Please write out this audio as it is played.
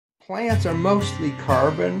plants are mostly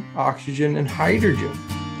carbon, oxygen, and hydrogen.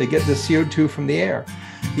 They get the CO2 from the air.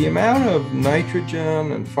 The amount of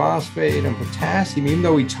nitrogen and phosphate and potassium, even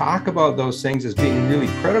though we talk about those things as being really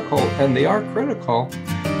critical, and they are critical,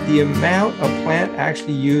 the amount a plant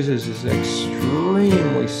actually uses is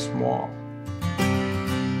extremely small.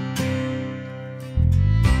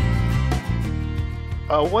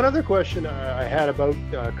 One other question I had about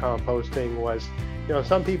composting was,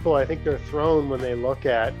 some people, I think they're thrown when they look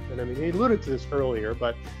at, and I mean, you alluded to this earlier,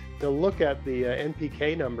 but they'll look at the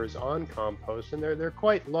NPK numbers on compost, and they're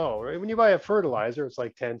quite low, right? When you buy a fertilizer, it's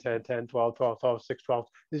like 10, 10, 10, 12, 12, 12, 6, 12,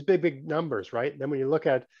 these big numbers, right? And then when you look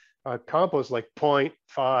at compost, like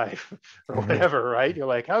 0.5 or whatever, right? You're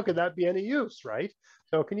like, how could that be any use, right?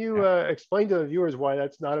 So can you explain to the viewers why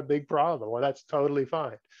that's not a big problem, why that's totally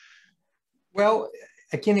fine? Well,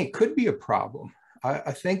 again, it could be a problem.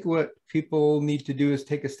 I think what people need to do is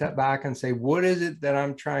take a step back and say, what is it that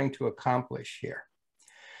I'm trying to accomplish here?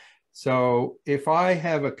 So if I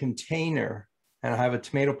have a container and I have a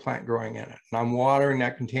tomato plant growing in it, and I'm watering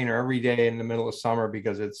that container every day in the middle of summer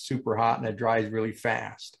because it's super hot and it dries really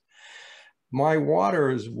fast, my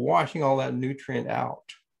water is washing all that nutrient out.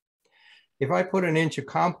 If I put an inch of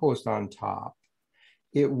compost on top,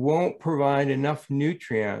 it won't provide enough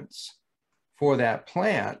nutrients for that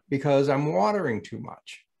plant because I'm watering too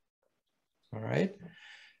much. All right.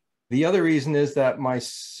 The other reason is that my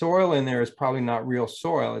soil in there is probably not real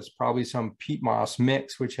soil. It's probably some peat moss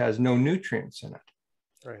mix, which has no nutrients in it.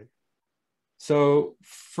 Right. So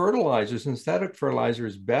fertilizer, synthetic fertilizer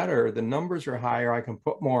is better. The numbers are higher. I can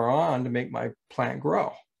put more on to make my plant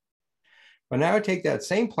grow. But now I take that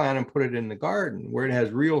same plant and put it in the garden where it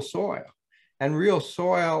has real soil. And real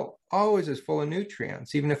soil always is full of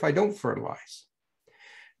nutrients, even if I don't fertilize.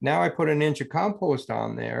 Now I put an inch of compost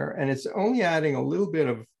on there, and it's only adding a little bit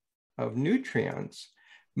of nutrients.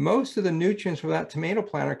 Most of the nutrients for that tomato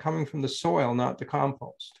plant are coming from the soil, not the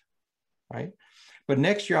compost, right? But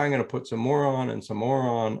next year I'm going to put some more on and some more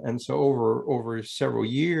on. And so over several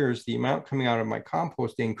years, the amount coming out of my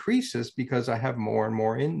compost increases because I have more and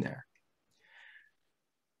more in there.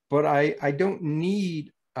 But I don't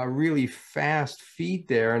need a really fast feed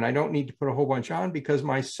there, and I don't need to put a whole bunch on because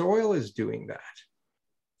my soil is doing that.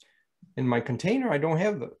 In my container, I don't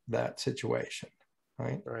have that situation,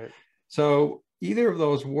 right? Right. So either of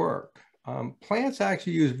those work. Plants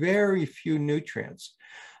actually use very few nutrients.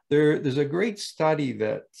 There's a great study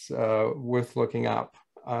that's worth looking up.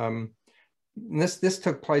 This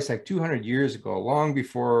took place like 200 years ago, long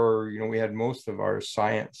before we had most of our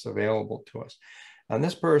science available to us. And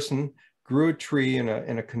this person grew a tree in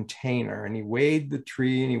a container, and he weighed the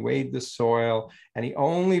tree and he weighed the soil, and he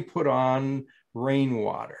only put on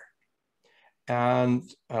rainwater. And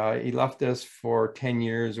he left this for 10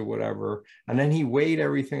 years or whatever. And then he weighed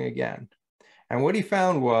everything again. And what he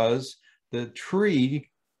found was the tree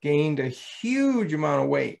gained a huge amount of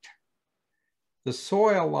weight. The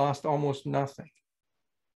soil lost almost nothing.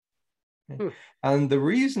 And the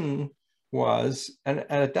reason was, and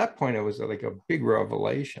at that point, it was like a big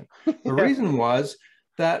revelation. The reason was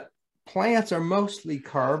that plants are mostly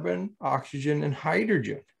carbon, oxygen, and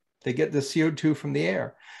hydrogen. They get the CO2 from the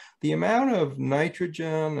air. The amount of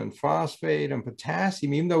nitrogen and phosphate and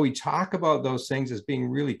potassium, even though we talk about those things as being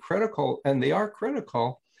really critical, and they are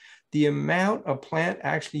critical, the amount a plant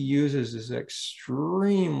actually uses is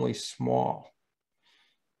extremely small.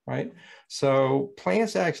 Right? So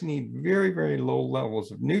plants actually need very, very low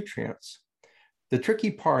levels of nutrients. The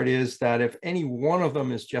tricky part is that if any one of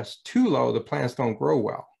them is just too low, the plants don't grow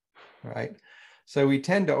well, right? So we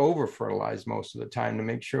tend to over-fertilize most of the time to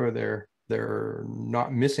make sure they're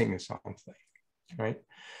not missing something, right?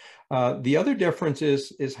 The other difference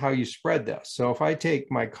is how you spread this. So if I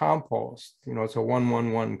take my compost, it's a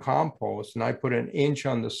 1-1-1 compost, and I put an inch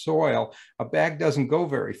on the soil, a bag doesn't go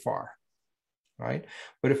very far. Right?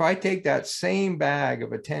 But if I take that same bag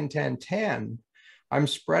of a 10-10-10, I'm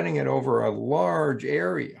spreading it over a large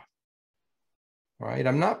area, right?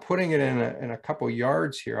 I'm not putting it in a couple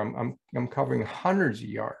yards here. I'm covering hundreds of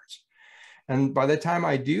yards. And by the time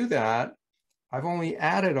I do that, I've only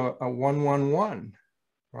added a 1-1-1,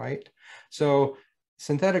 right? So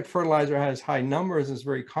synthetic fertilizer has high numbers, it's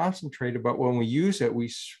very concentrated, but when we use it, we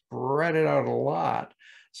spread it out a lot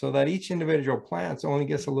so that each individual plant only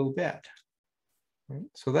gets a little bit. Right?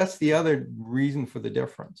 So that's the other reason for the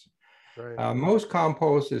difference. Right. Most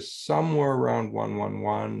compost is somewhere around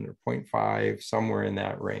 1-1-1 or 0.5, somewhere in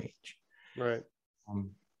that range. Right.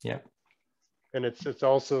 Yeah. And it's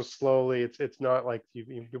also slowly. It's not like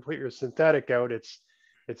you put your synthetic out.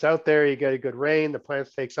 It's out there. You get a good rain. The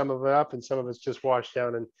plants take some of it up, and some of it's just washed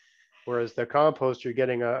down Whereas the compost, you're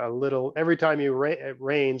getting a little, every time it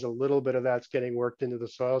rains, a little bit of that's getting worked into the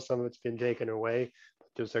soil. Some of it's been taken away. But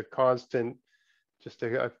there's a constant, just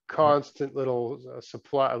a constant little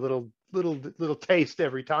supply, a little taste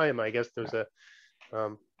every time. I guess there's a,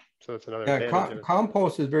 so that's another advantage.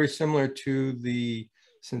 Compost is very similar to the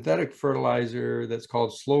synthetic fertilizer that's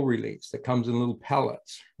called slow release, that comes in little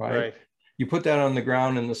pellets, right? You put that on the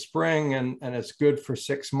ground in the spring, and it's good for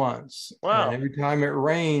 6 months. Wow. And every time it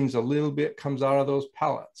rains, a little bit comes out of those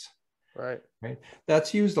pellets. Right.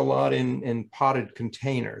 That's used a lot in potted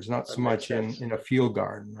containers, not so much in a field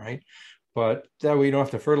garden, right? But that way you don't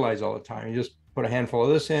have to fertilize all the time. You just put a handful of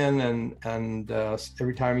this in, and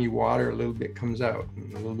every time you water, a little bit comes out,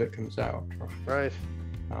 and a little bit comes out. Right.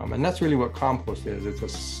 And that's really what compost is. It's a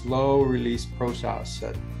slow release process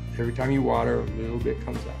that every time you water, a little bit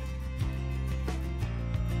comes out.